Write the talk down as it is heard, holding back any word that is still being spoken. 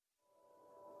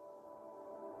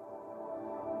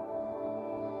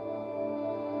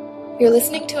You're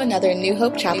listening to another New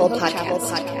Hope Chapel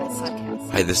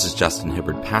podcast. Hi, this is Justin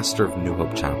Hibbard, pastor of New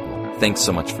Hope Chapel. Thanks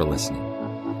so much for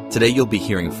listening. Today you'll be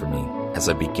hearing from me as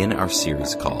I begin our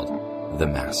series called The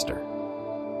Master.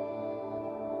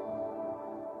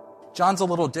 John's a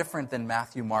little different than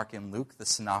Matthew, Mark, and Luke, the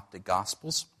synoptic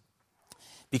gospels,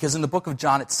 because in the book of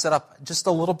John it's set up just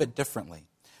a little bit differently.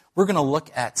 We're going to look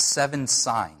at 7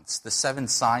 signs, the 7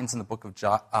 signs in the book of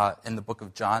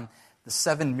John, the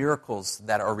 7 miracles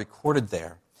that are recorded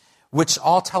there, which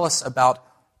all tell us about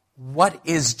what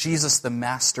is Jesus the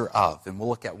master of, and we'll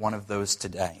look at one of those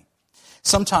today.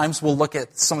 Sometimes we'll look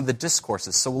at some of the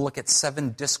discourses, so we'll look at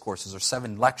 7 discourses or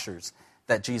 7 lectures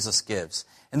that Jesus gives.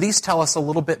 And these tell us a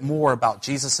little bit more about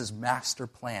Jesus' master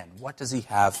plan. What does he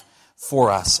have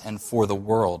for us and for the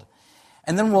world?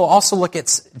 And then we'll also look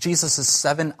at Jesus'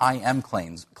 7 I am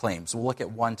claims. We'll look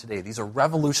at one today. These are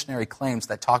revolutionary claims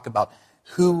that talk about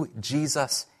who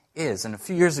Jesus is. And a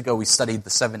few years ago we studied the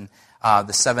 7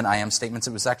 I am statements.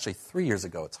 It was actually 3 years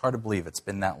ago. It's hard to believe it's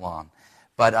been that long.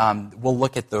 But we'll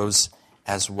look at those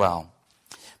as well.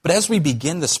 But as we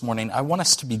begin this morning, I want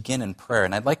us to begin in prayer.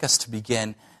 And I'd like us to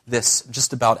begin this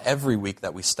just about every week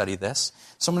that we study this.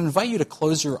 So I'm going to invite you to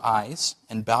close your eyes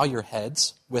and bow your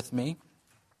heads with me.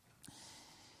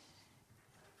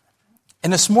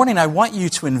 And this morning I want you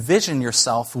to envision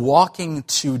yourself walking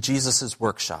to Jesus'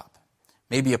 workshop.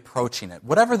 Maybe approaching it.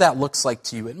 Whatever that looks like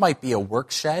to you, it might be a work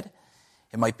shed,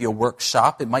 it might be a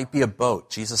workshop, it might be a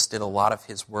boat. Jesus did a lot of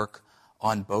his work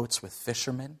on boats with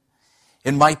fishermen.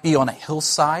 It might be on a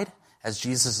hillside as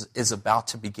Jesus is about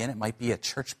to begin. It might be a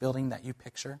church building that you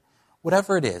picture.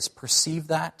 Whatever it is, perceive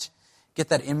that, get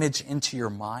that image into your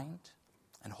mind,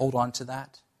 and hold on to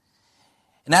that.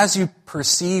 And as you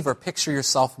perceive or picture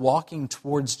yourself walking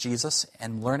towards Jesus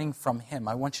and learning from him,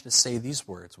 I want you to say these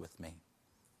words with me.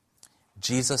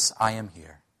 Jesus, I am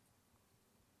here.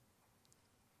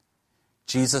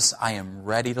 Jesus, I am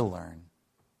ready to learn.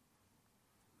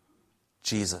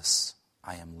 Jesus,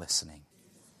 I am listening.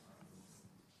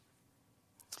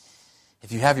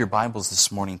 If you have your Bibles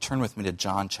this morning, turn with me to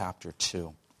John chapter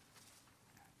 2.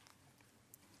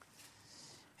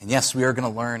 And yes, we're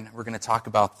going to talk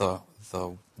about the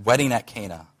wedding at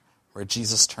Cana, where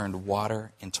Jesus turned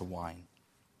water into wine.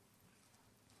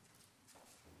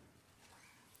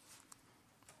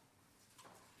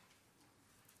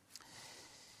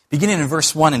 Beginning in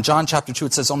verse 1 in John chapter 2,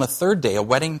 it says, On the 3rd day, a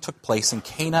wedding took place in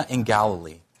Cana in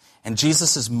Galilee, and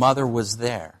Jesus' mother was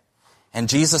there. And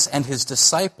Jesus and his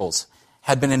disciples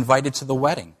had been invited to the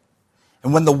wedding.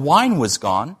 And when the wine was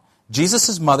gone,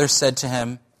 Jesus' mother said to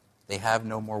him, They have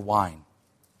no more wine.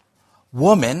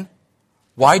 Woman,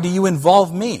 why do you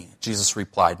involve me? Jesus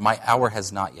replied, My hour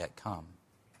has not yet come.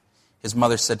 His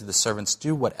mother said to the servants,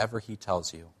 Do whatever he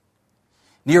tells you.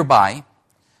 Nearby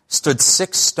stood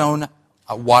 6 stone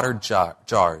water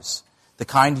jars, the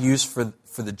kind used for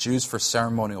the Jews for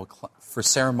ceremonial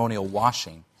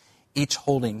washing, each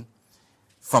holding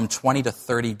from 20 to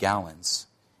 30 gallons.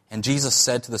 And Jesus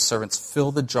said to the servants,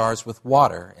 Fill the jars with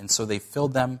water, and so they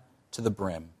filled them to the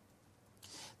brim.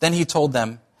 Then he told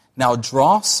them, Now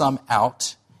draw some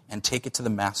out and take it to the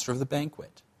master of the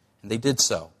banquet. And they did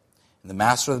so. And the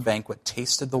master of the banquet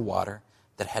tasted the water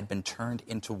that had been turned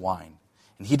into wine,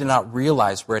 and he did not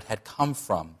realize where it had come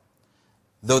from,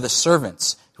 though the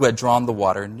servants who had drawn the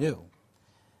water knew.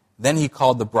 Then he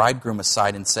called the bridegroom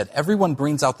aside and said, Everyone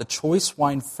brings out the choice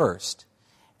wine first,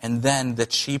 and then the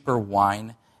cheaper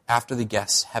wine after the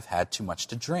guests have had too much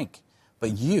to drink.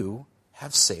 But you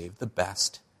have saved the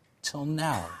best till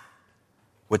now.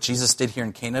 What Jesus did here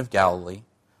in Cana of Galilee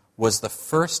was the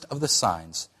first of the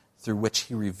signs through which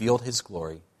he revealed his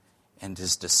glory, and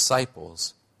his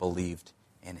disciples believed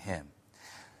in him.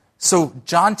 So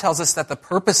John tells us that the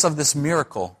purpose of this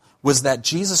miracle was that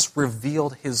Jesus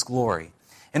revealed his glory.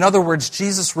 In other words,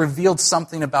 Jesus revealed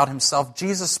something about himself.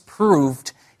 Jesus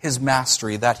proved his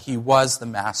mastery, that he was the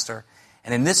master.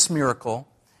 And in this miracle,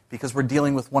 because we're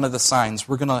dealing with one of the signs,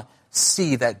 we're going to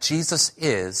see that Jesus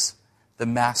is the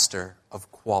master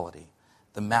of quality.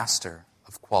 The master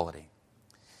of quality.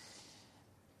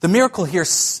 The miracle here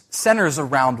centers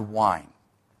around wine.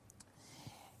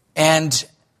 And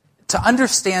to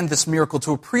understand this miracle,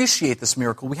 to appreciate this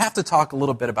miracle, we have to talk a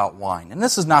little bit about wine. And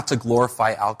this is not to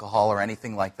glorify alcohol or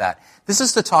anything like that. This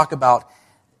is to talk about,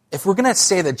 if we're going to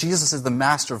say that Jesus is the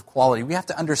master of quality, we have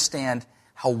to understand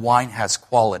how wine has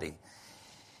quality.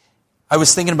 I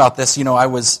was thinking about this, I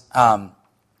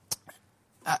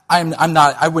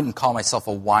wouldn't call myself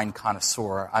a wine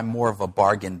connoisseur. I'm more of a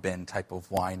bargain bin type of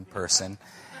wine person.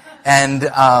 And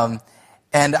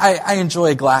I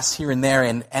enjoy a glass here and there.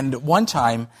 And one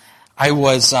time I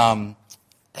was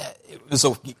it was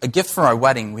a gift for our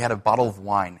wedding. We had a bottle of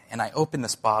wine, and I opened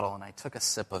this bottle, and I took a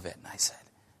sip of it, and I said,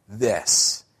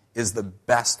 this is the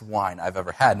best wine I've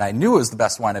ever had. And I knew it was the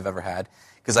best wine I've ever had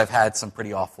because I've had some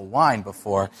pretty awful wine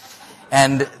before.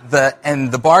 And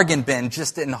the bargain bin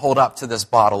just didn't hold up to this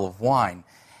bottle of wine.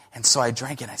 And so I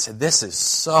drank it, and I said, this is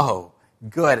so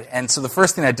good. And so the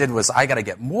first thing I did was, I got to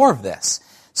get more of this.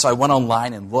 So I went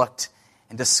online and looked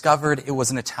and discovered it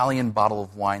was an Italian bottle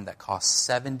of wine that cost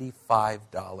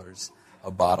 $75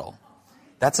 a bottle.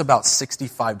 That's about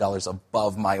 $65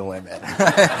 above my limit.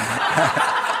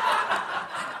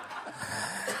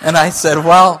 And I said,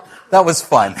 well, that was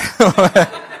fun.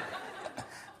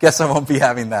 Guess I won't be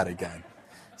having that again.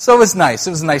 So it was nice.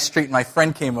 It was a nice treat. My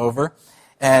friend came over,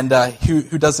 and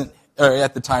who doesn't, or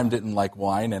at the time didn't like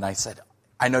wine, and I said,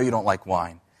 I know you don't like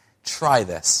wine. Try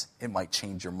this. It might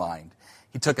change your mind.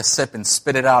 He took a sip and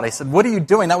spit it out. I said, what are you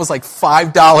doing? That was like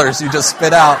 $5 you just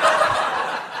spit out.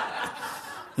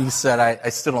 He said, I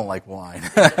still don't like wine.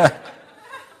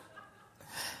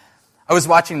 I was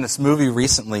watching this movie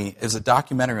recently. It was a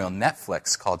documentary on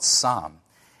Netflix called Sam.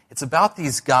 It's about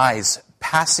these guys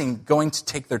going to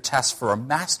take their test for a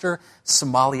master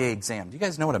sommelier exam. Do you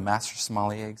guys know what a master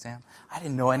sommelier exam? I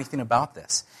didn't know anything about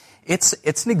this.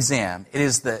 It's an exam. It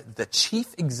is the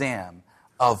chief exam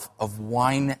of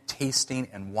wine tasting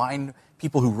and wine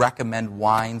people who recommend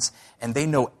wines, and they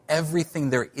know everything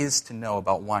there is to know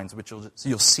about wines, which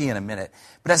you'll see in a minute.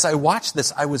 But as I watched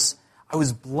this, I was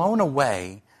blown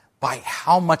away by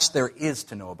how much there is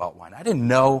to know about wine. I didn't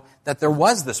know that there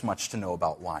was this much to know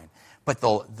about wine. But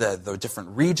the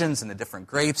different regions and the different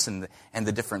grapes and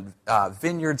the different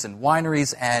vineyards and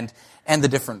wineries and the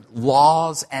different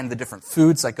laws and the different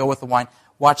foods that go with the wine.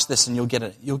 Watch this, and you'll get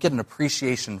an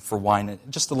appreciation for wine.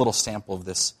 Just a little sample of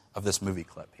this movie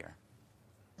clip here.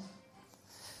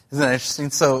 Isn't that interesting?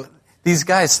 So these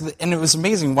guys, and it was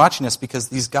amazing watching this because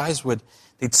these guys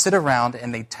they'd sit around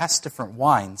and they'd test different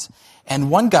wines.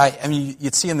 And one guy, I mean,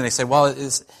 you'd see him and they say, well,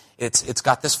 it's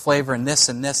got this flavor and this,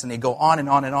 and they go on and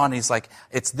on and on. And he's like,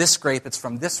 it's this grape, it's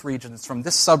from this region, it's from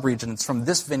this sub-region, it's from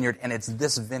this vineyard, and it's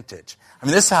this vintage. I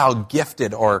mean, this is how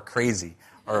gifted or crazy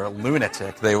or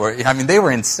lunatic they were. I mean, they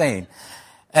were insane.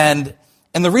 And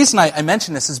the reason I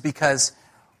mention this is because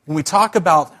when we talk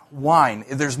about wine,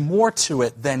 there's more to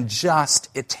it than just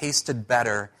it tasted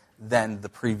better than the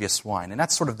previous wine. And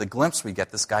that's sort of the glimpse we get.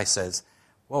 This guy says,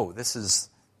 whoa, this is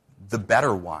the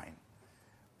better wine.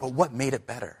 But what made it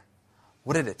better?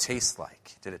 What did it taste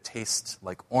like? Did it taste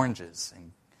like oranges?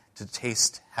 And did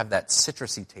it have that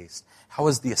citrusy taste? How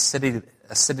was the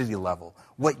acidity level?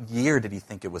 What year did he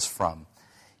think it was from?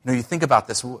 You know, you think about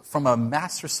this from a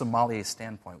master sommelier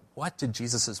standpoint. What did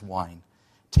Jesus' wine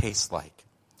taste like?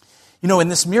 You know, in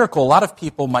this miracle, a lot of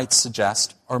people might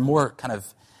suggest, or more kind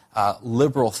of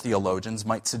liberal theologians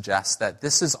might suggest, that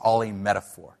this is all a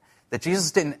metaphor. That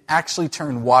Jesus didn't actually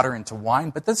turn water into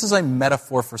wine, but this is a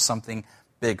metaphor for something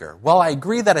bigger. Well, I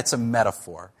agree that it's a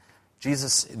metaphor.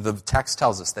 The text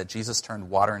tells us that Jesus turned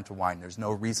water into wine. There's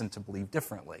no reason to believe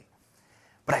differently.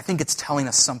 But I think it's telling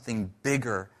us something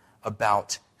bigger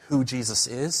about who Jesus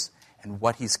is and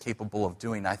what he's capable of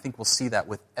doing. I think we'll see that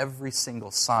with every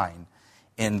single sign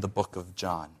in the book of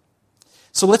John.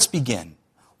 So let's begin.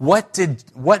 What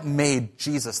made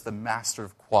Jesus the master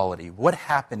of quality? What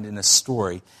happened in this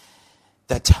story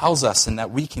that tells us and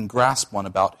that we can grasp one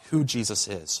about who Jesus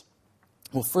is?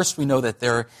 Well, first we know that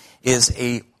there is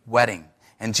a wedding,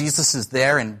 and Jesus is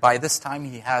there, and by this time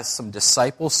he has some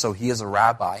disciples, so he is a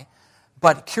rabbi.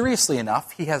 But curiously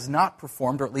enough, he has not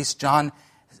performed, or at least John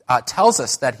tells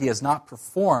us that he has not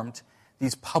performed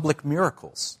these public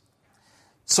miracles.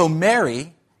 So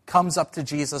Mary comes up to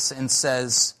Jesus and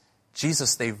says,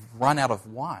 Jesus, they've run out of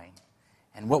wine.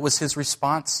 And what was his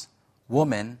response?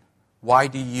 Woman, why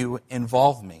do you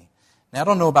involve me? Now, I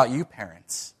don't know about you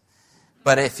parents,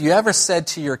 but if you ever said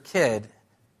to your kid,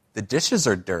 the dishes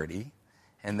are dirty,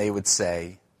 and they would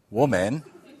say, woman,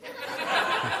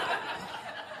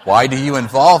 why do you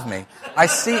involve me? I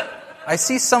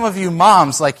see some of you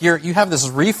moms, like you have this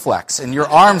reflex, and your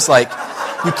arms like,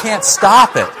 you can't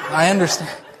stop it. I understand.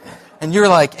 And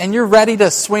you're ready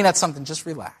to swing at something. Just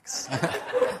relax.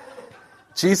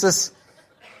 Jesus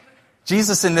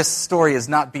in this story is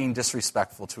not being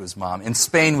disrespectful to his mom. In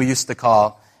Spain, we would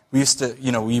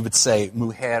say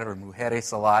mujer or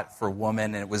mujeres a lot for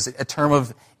woman, and it was a term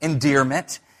of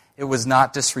endearment. It was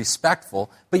not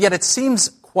disrespectful, but yet it seems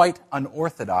quite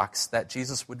unorthodox that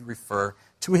Jesus would refer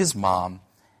to his mom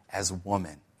as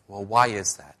woman. Well, why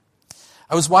is that?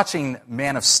 I was watching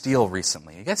Man of Steel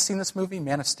recently. You guys seen this movie,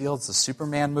 Man of Steel? It's a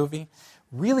Superman movie.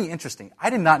 Really interesting. I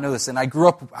did not know this, and I grew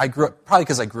up probably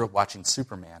because I grew up watching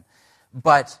Superman.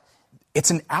 But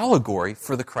it's an allegory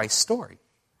for the Christ story.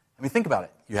 I mean, think about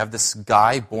it. You have this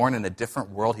guy born in a different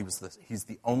world. He's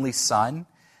the only son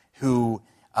who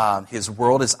his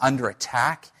world is under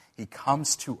attack. He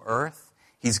comes to earth.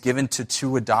 He's given to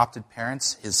two adopted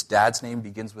parents. His dad's name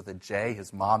begins with a J.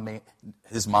 His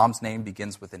mom's name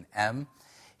begins with an M.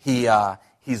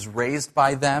 He's raised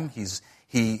by them. He's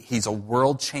a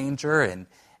world changer,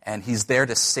 and he's there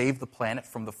to save the planet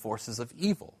from the forces of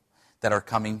evil that are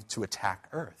coming to attack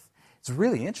Earth. It's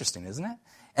really interesting, isn't it?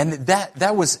 And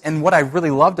that was, and what I really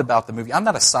loved about the movie, I'm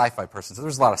not a sci-fi person, so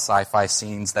there's a lot of sci-fi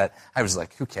scenes that I was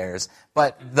like, who cares?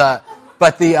 But the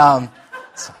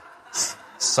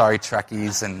sorry,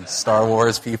 Trekkies and Star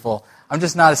Wars people, I'm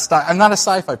not a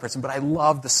sci-fi person, but I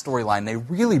love the storyline. They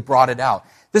really brought it out.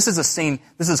 This is a scene.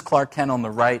 This is Clark Kent on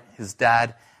the right, his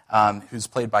dad, who's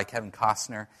played by Kevin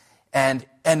Costner, and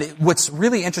what's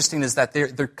really interesting is that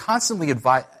they're constantly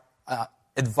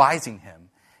advising him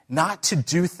not to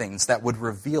do things that would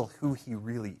reveal who he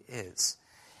really is.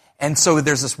 And so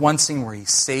there's this one scene where he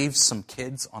saves some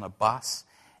kids on a bus,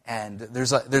 and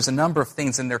there's a number of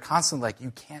things, and they're constantly like,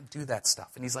 you can't do that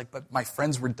stuff. And he's like, but my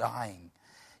friends were dying,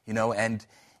 and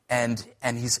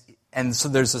so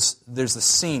there's this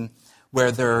scene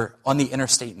where they're on the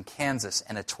interstate in Kansas,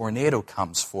 and a tornado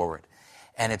comes forward,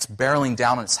 and it's barreling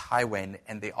down on its highway,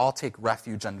 and they all take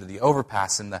refuge under the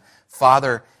overpass, and the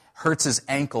father hurts his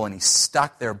ankle, and he's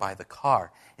stuck there by the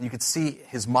car. And you can see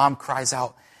his mom cries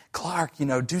out, Clark,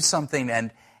 do something.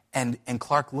 And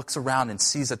Clark looks around and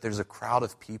sees that there's a crowd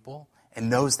of people and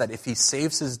knows that if he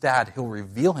saves his dad, he'll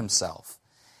reveal himself.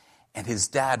 And his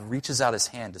dad reaches out his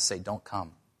hand to say, don't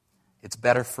come. It's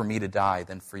better for me to die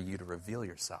than for you to reveal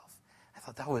yourself. I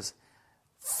thought that was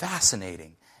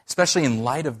fascinating, especially in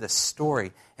light of this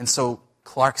story. And so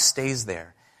Clark stays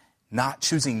there,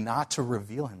 choosing not to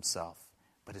reveal himself,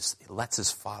 but he lets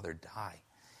his father die.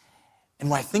 And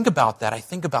when I think about that, I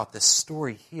think about this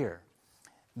story here.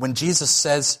 When Jesus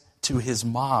says to his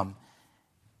mom,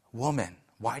 woman,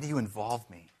 why do you involve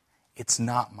me? It's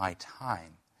not my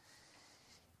time.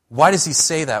 Why does he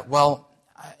say that? Well,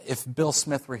 if Bill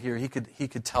Smith were here, he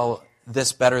could tell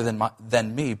this better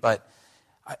than me. But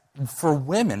for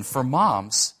women, for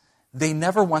moms, they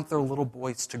never want their little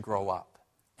boys to grow up.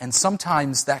 And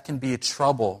sometimes that can be a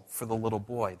trouble for the little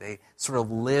boy. They sort of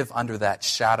live under that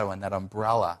shadow and that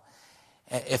umbrella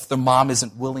if the mom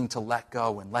isn't willing to let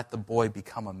go and let the boy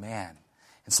become a man.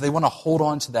 And so they want to hold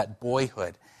on to that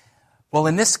boyhood. Well,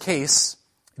 in this case,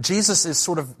 Jesus is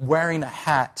sort of wearing a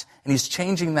hat, and he's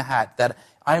changing the hat that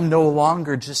I'm no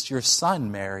longer just your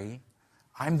son, Mary.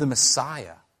 I'm the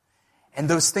Messiah. And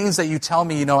those things that you tell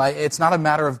me, it's not a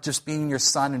matter of just being your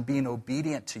son and being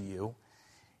obedient to you.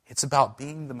 It's about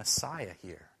being the Messiah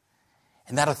here.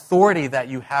 And that authority that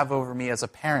you have over me as a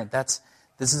parent, this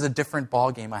is a different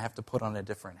ballgame. I have to put on a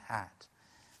different hat.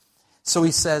 So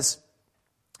he says,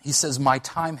 my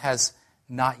time has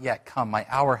not yet come. My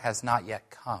hour has not yet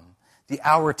come. The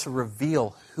hour to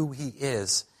reveal who he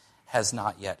is has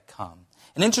not yet come.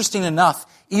 And interesting enough,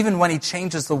 even when he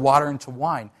changes the water into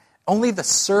wine, only the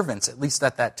servants, at least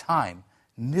at that time,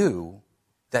 knew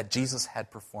that Jesus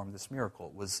had performed this miracle.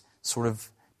 It was sort of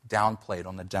downplayed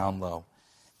on the down low.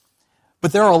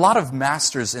 But there are a lot of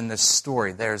masters in this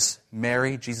story. There's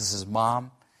Mary, Jesus'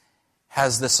 mom,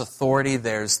 has this authority.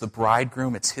 There's the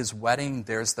bridegroom. It's his wedding.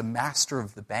 There's the master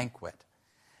of the banquet.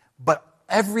 But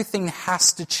everything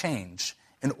has to change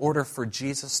in order for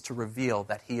Jesus to reveal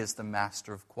that he is the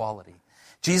master of quality.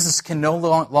 Jesus can no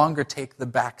longer take the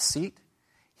back seat.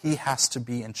 He has to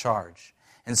be in charge.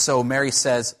 And so Mary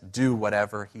says, do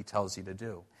whatever he tells you to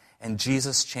do. And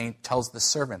Jesus tells the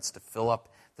servants to fill up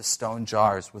the stone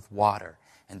jars with water,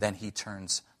 and then he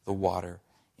turns the water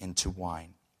into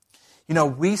wine.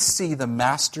 We see the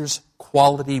master's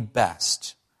quality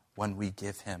best when we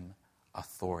give him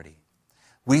authority.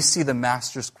 We see the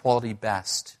master's quality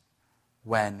best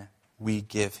when we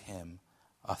give him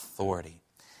authority.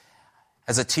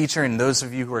 As a teacher, and those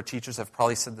of you who are teachers have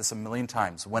probably said this a million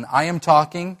times, when I am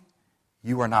talking,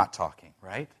 you are not talking,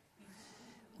 right?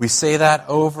 We say that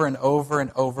over and over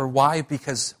and over. Why?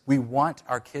 Because we want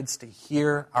our kids to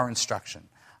hear our instruction.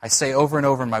 I say over and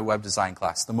over in my web design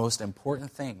class, the most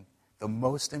important thing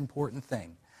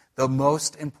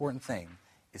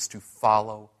is to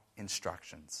follow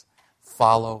instructions.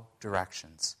 Follow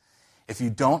directions. If you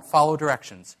don't follow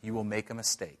directions, you will make a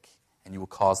mistake and you will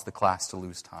cause the class to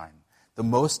lose time. The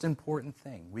most important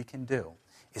thing we can do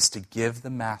is to give the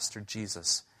Master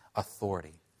Jesus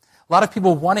authority. A lot of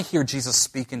people want to hear Jesus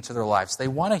speak into their lives. They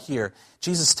want to hear,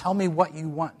 Jesus, tell me what you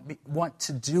want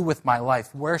to do with my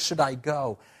life. Where should I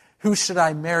go? Who should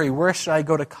I marry? Where should I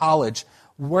go to college?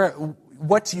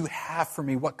 what do you have for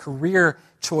me? What career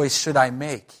choice should I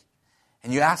make?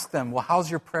 And you ask them, well, how's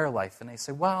your prayer life? And they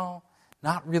say, well,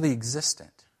 not really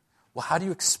existent. Well, how do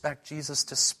you expect Jesus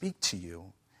to speak to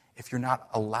you if you're not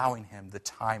allowing him the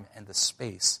time and the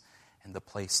space and the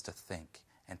place to think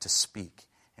and to speak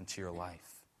into your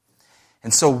life?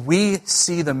 And so we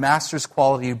see the Master's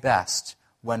quality best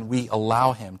when we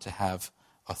allow him to have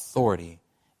authority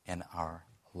in our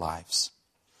lives.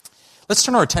 Let's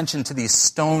turn our attention to these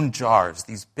stone jars,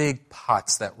 these big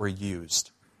pots that were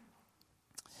used.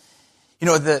 You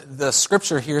know, the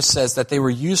scripture here says that they were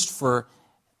used for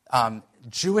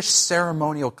Jewish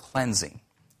ceremonial cleansing.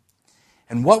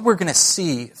 And what we're going to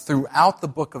see throughout the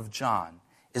book of John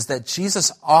is that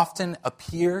Jesus often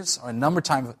appears, or a number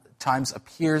of times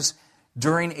appears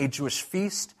during a Jewish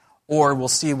feast, or we'll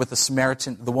see with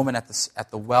the woman at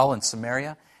the well in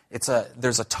Samaria.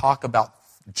 There's a talk about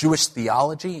Jewish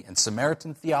theology and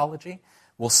Samaritan theology.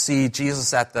 We'll see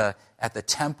Jesus at the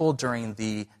temple during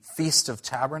the Feast of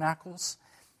Tabernacles.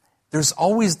 There's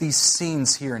always these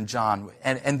scenes here in John.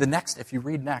 And if you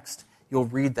read next, you'll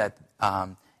read that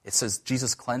it says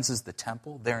Jesus cleanses the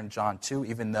temple there in John 2,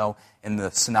 even though in the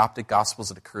Synoptic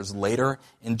Gospels it occurs later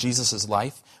in Jesus'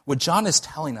 life. What John is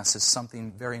telling us is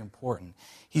something very important.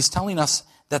 He's telling us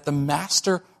that the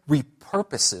Master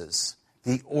repurposes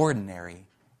the ordinary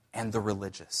and the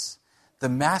religious. The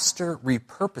Master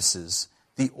repurposes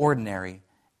the ordinary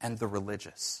and the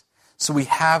religious. So we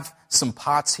have some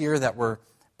pots here that were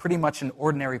pretty much an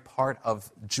ordinary part of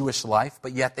Jewish life,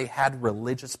 but yet they had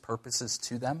religious purposes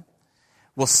to them.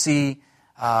 We'll see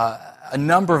a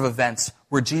number of events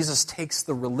where Jesus takes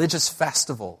the religious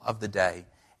festival of the day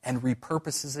and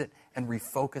repurposes it and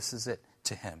refocuses it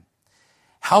to him.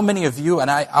 How many of you, and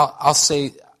I'll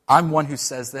say, I'm one who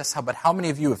says this, but how many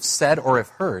of you have said or have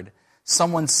heard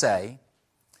someone say,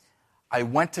 I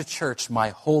went to church my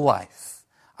whole life.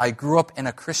 I grew up in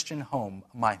a Christian home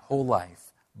my whole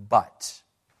life, but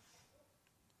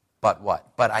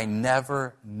what? But I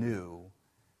never knew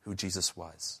who Jesus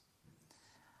was.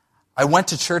 I went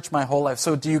to church my whole life.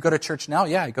 So do you go to church now?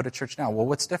 Yeah, I go to church now. Well,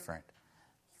 what's different?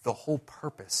 The whole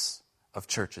purpose of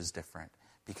church is different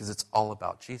because it's all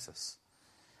about Jesus.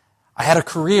 I had a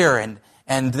career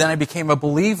and then I became a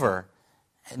believer.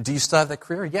 And do you still have that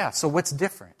career? Yeah. So what's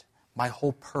different? My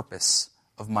whole purpose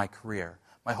of my career,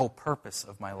 my whole purpose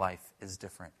of my life is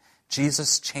different.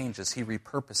 Jesus changes. He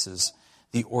repurposes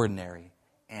the ordinary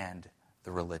and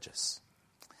the religious.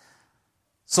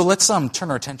 So let's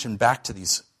turn our attention back to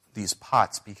these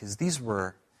pots, because these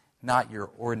were not your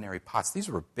ordinary pots. These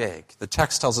were big. The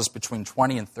text tells us between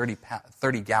 20 and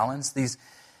 30 gallons. These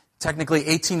technically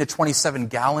 18 to 27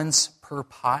 gallons per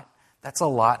pot. That's a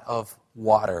lot of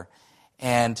water.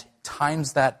 And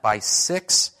times that by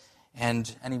 6,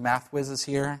 and any math whizzes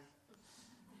here?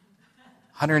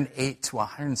 108 to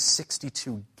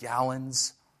 162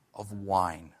 gallons of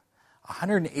wine.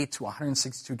 108 to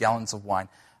 162 gallons of wine.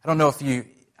 I don't know if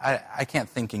I can't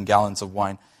think in gallons of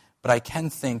wine, but I can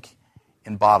think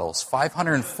in bottles.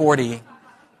 540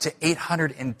 to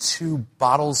 802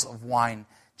 bottles of wine.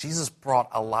 Jesus brought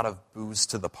a lot of booze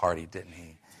to the party, didn't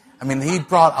he? I mean, he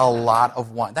brought a lot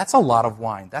of wine. That's a lot of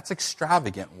wine. That's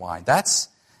extravagant wine. That's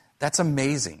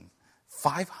amazing.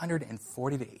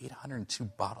 540 to 802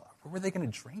 bottles. Where were they going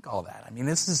to drink all that? I mean,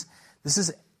 this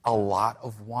is a lot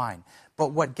of wine.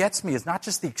 But what gets me is not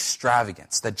just the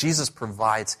extravagance, that Jesus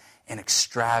provides an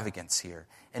extravagance here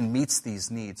and meets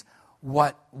these needs.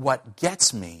 What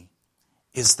gets me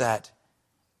is that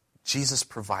Jesus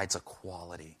provides a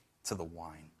quality to the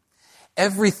wine.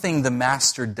 Everything the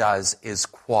Master does is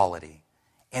quality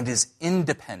and is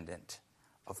independent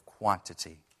of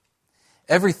quantity.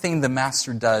 Everything the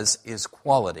Master does is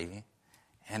quality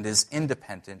and is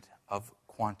independent of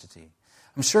quantity.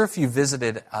 I'm sure if you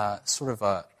visited sort of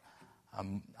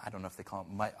I don't know if they call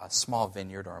it a small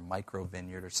vineyard or a micro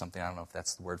vineyard or something. I don't know if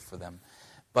that's the word for them.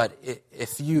 But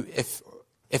if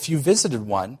you visited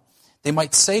one, they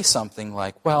might say something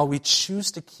like, well, we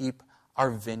choose to keep our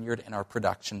vineyard and our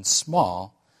production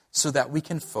small so that we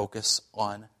can focus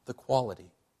on the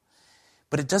quality.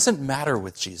 But it doesn't matter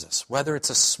with Jesus, whether it's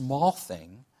a small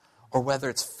thing or whether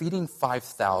it's feeding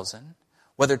 5,000,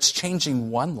 whether it's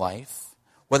changing one life,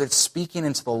 whether it's speaking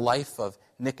into the life of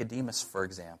Nicodemus, for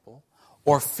example,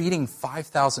 or feeding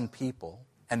 5,000 people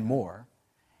and more,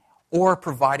 or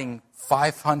providing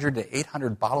 500 to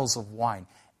 800 bottles of wine.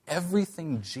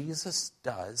 Everything Jesus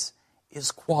does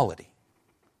is quality.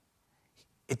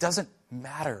 It doesn't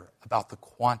matter about the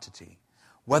quantity.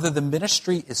 Whether the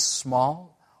ministry is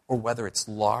small or whether it's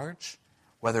large,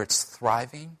 whether it's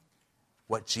thriving,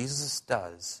 what Jesus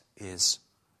does is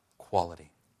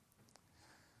quality.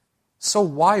 So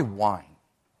why wine?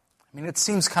 I mean, it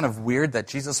seems kind of weird that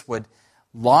Jesus would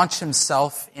launch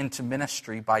himself into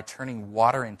ministry by turning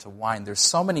water into wine. There's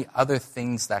so many other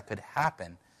things that could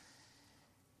happen.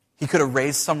 He could have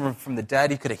raised someone from the dead.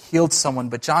 He could have healed someone.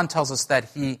 But John tells us that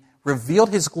he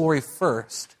revealed his glory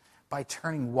first by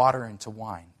turning water into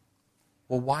wine.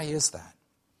 Well, why is that?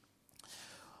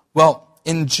 Well,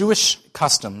 in Jewish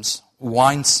customs,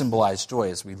 wine symbolized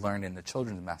joy, as we learned in the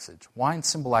children's message. Wine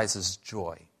symbolizes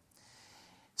joy.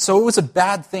 So it was a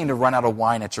bad thing to run out of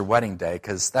wine at your wedding day,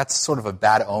 because that's sort of a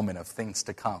bad omen of things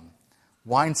to come.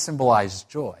 Wine symbolized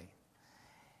joy.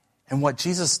 And what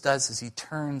Jesus does is he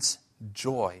turns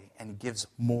joy and gives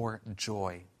more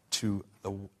joy to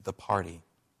the party.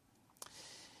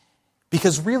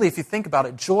 Because really, if you think about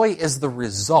it, joy is the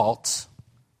result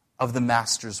of the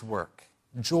master's work.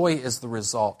 Joy is the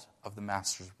result of the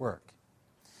master's work.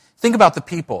 Think about the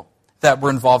people that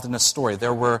were involved in this story.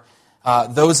 There were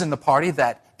those in the party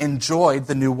that enjoyed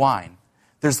the new wine.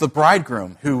 There's the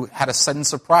bridegroom who had a sudden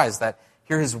surprise that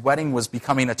here his wedding was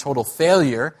becoming a total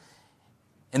failure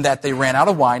in that they ran out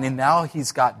of wine and now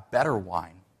he's got better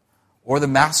wine. Or the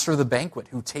master of the banquet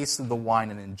who tasted the wine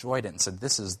and enjoyed it and said,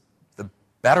 this is the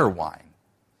better wine.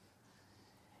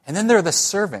 And then there are the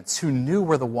servants who knew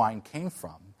where the wine came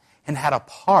from and had a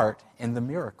part in the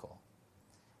miracle.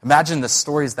 Imagine the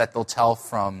stories that they'll tell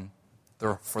for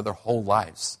their whole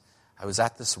lives. I was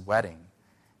at this wedding,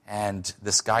 and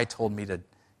this guy told me to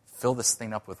fill this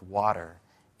thing up with water,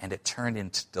 and it turned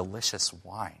into delicious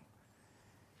wine.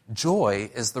 Joy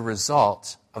is the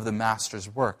result of the master's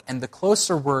work, and the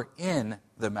closer we're in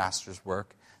the master's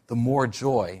work, the more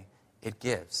joy it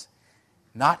gives.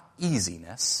 Not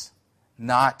easiness,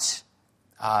 not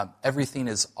everything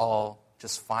is all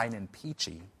just fine and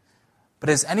peachy, but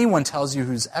as anyone tells you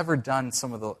who's ever done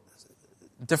some of the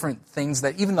different things,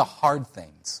 that even the hard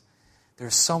things,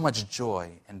 there's so much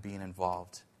joy in being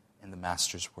involved in the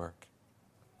master's work.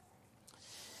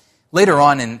 Later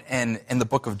on in the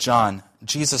book of John,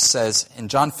 Jesus says, in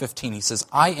John 15, he says,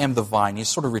 I am the vine. He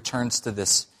sort of returns to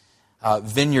this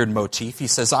vineyard motif. He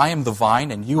says, I am the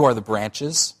vine and you are the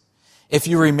branches. If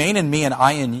you remain in me and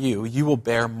I in you, you will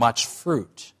bear much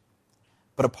fruit.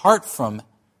 But apart from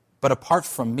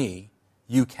me,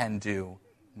 you can do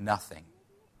nothing.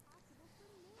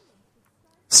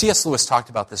 C.S. Lewis talked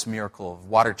about this miracle of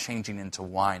water changing into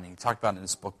wine, and he talked about it in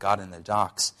his book, God in the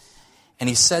Docks. And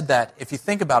he said that if you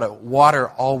think about it, water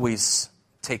always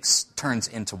turns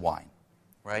into wine,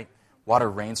 right? Water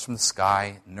rains from the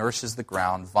sky, nourishes the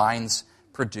ground, vines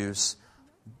produce,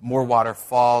 more water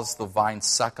falls, the vines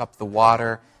suck up the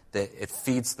water, it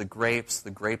feeds the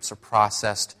grapes are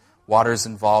processed, water is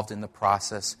involved in the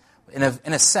process. In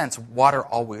a sense, water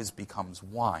always becomes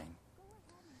wine.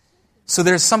 So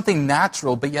there's something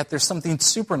natural, but yet there's something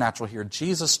supernatural here.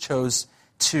 Jesus chose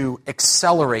to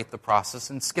accelerate the process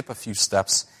and skip a few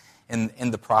steps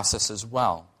in the process as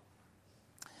well.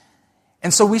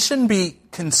 And so we shouldn't be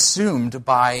consumed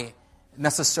by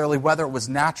necessarily whether it was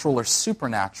natural or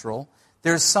supernatural.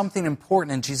 There's something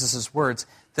important in Jesus' words.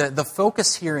 The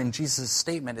focus here in Jesus'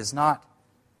 statement is not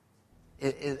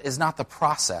the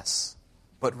process,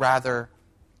 but rather,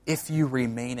 if you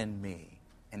remain in me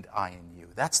and I in you.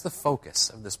 That's the focus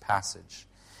of this passage.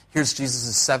 Here's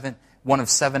Jesus' one of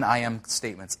 7 I am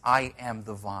statements. I am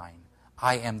the vine.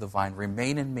 I am the vine.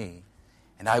 Remain in me,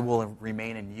 and I will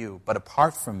remain in you. But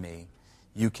apart from me,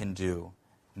 you can do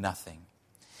nothing.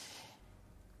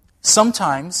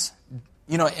 Sometimes,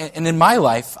 and in my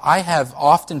life, I have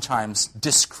oftentimes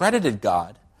discredited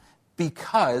God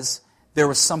because there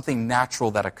was something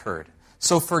natural that occurred.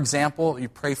 So, for example, you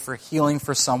pray for healing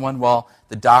for someone, well,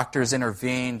 the doctors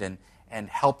intervened and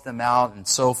helped them out and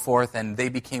so forth, and they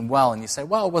became well. And you say,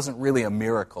 well, it wasn't really a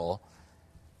miracle.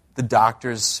 The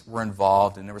doctors were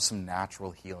involved, and there was some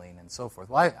natural healing and so forth.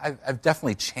 Well, I've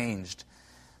definitely changed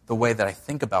the way that I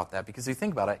think about that, because if you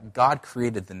think about it, God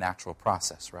created the natural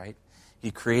process, right?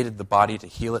 He created the body to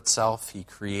heal itself. He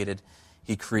created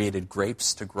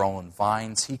grapes to grow in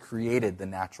vines. He created the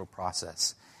natural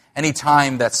process. Any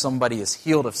time that somebody is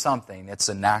healed of something,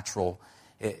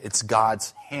 it's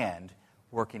God's hand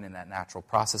working in that natural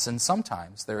process. And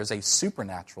sometimes there is a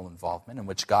supernatural involvement in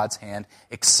which God's hand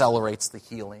accelerates the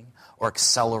healing or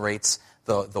accelerates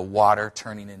the water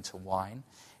turning into wine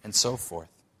and so forth.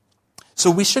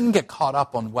 So we shouldn't get caught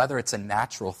up on whether it's a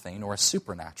natural thing or a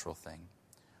supernatural thing.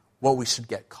 What we should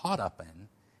get caught up in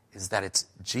is that it's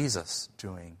Jesus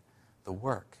doing the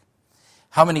work.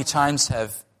 How many times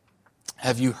have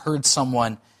you heard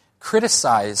someone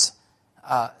criticize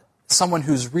someone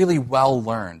who's really well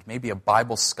learned, maybe a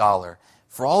Bible scholar,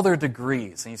 for all their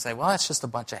degrees, and you say, well, that's just a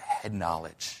bunch of head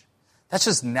knowledge. That's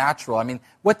just natural. I mean,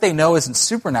 what they know isn't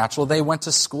supernatural. They went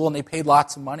to school and they paid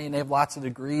lots of money and they have lots of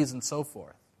degrees and so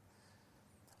forth.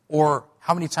 Or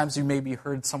how many times you maybe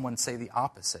heard someone say the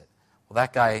opposite? Well,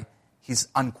 that guy, he's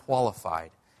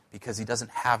unqualified because he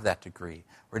doesn't have that degree,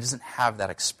 or he doesn't have that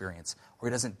experience, or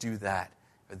he doesn't do that,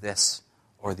 or this,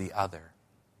 or the other.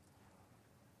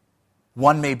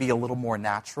 One may be a little more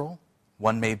natural,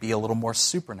 one may be a little more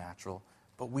supernatural,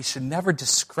 but we should never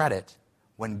discredit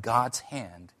when God's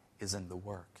hand is in the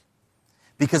work.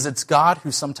 Because it's God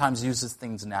who sometimes uses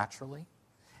things naturally,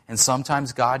 and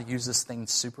sometimes God uses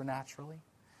things supernaturally.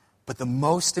 But the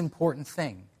most important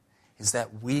thing is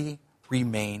that we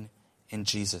remain in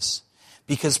Jesus.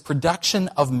 Because production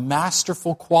of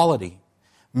masterful quality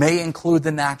may include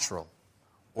the natural,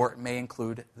 or it may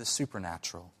include the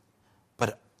supernatural. But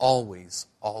it always,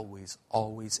 always,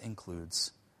 always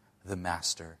includes the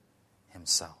Master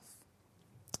himself.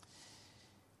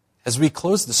 As we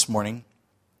close this morning,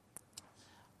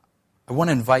 I want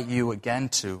to invite you again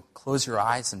to close your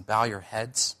eyes and bow your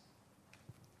heads.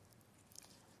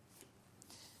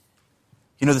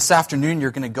 You know, this afternoon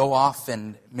you're going to go off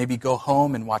and maybe go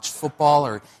home and watch football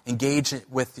or engage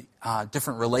with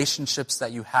different relationships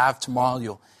that you have. Tomorrow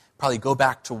you'll probably go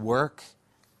back to work.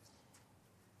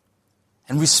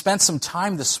 And we spent some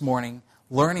time this morning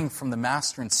learning from the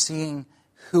Master and seeing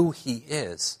who he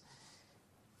is,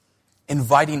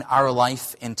 inviting our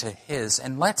life into his.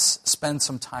 And let's spend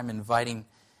some time inviting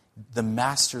the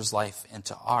Master's life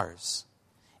into ours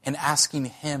and asking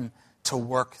him to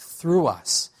work through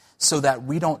us, so that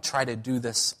we don't try to do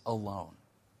this alone.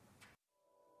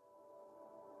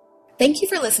 Thank you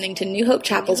for listening to New Hope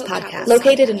Chapel's podcast.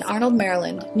 Located in Arnold,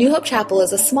 Maryland, New Hope Chapel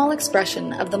is a small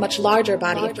expression of the much larger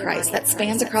body of Christ that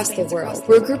spans across the world.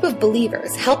 We're a group of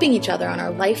believers helping each other on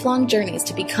our lifelong journeys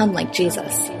to become like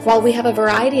Jesus. While we have a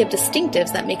variety of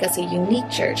distinctives that make us a unique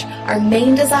church, our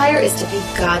main desire is to be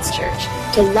God's church,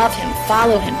 to love him,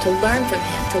 follow him, to learn from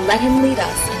him, to let him lead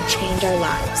us and change our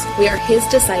lives. We are his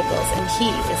disciples and he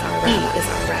is our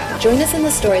rabbi. Join us in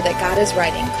the story that God is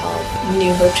writing called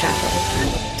New Hope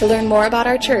Chapel. To learn more about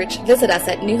our church, visit us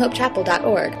at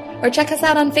newhopechapel.org or check us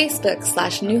out on Facebook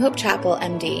 /New Hope Chapel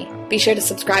MD. Be sure to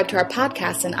subscribe to our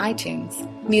podcast in iTunes.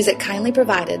 Music kindly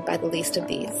provided by the least of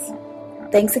these.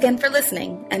 Thanks again for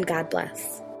listening, and God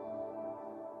bless.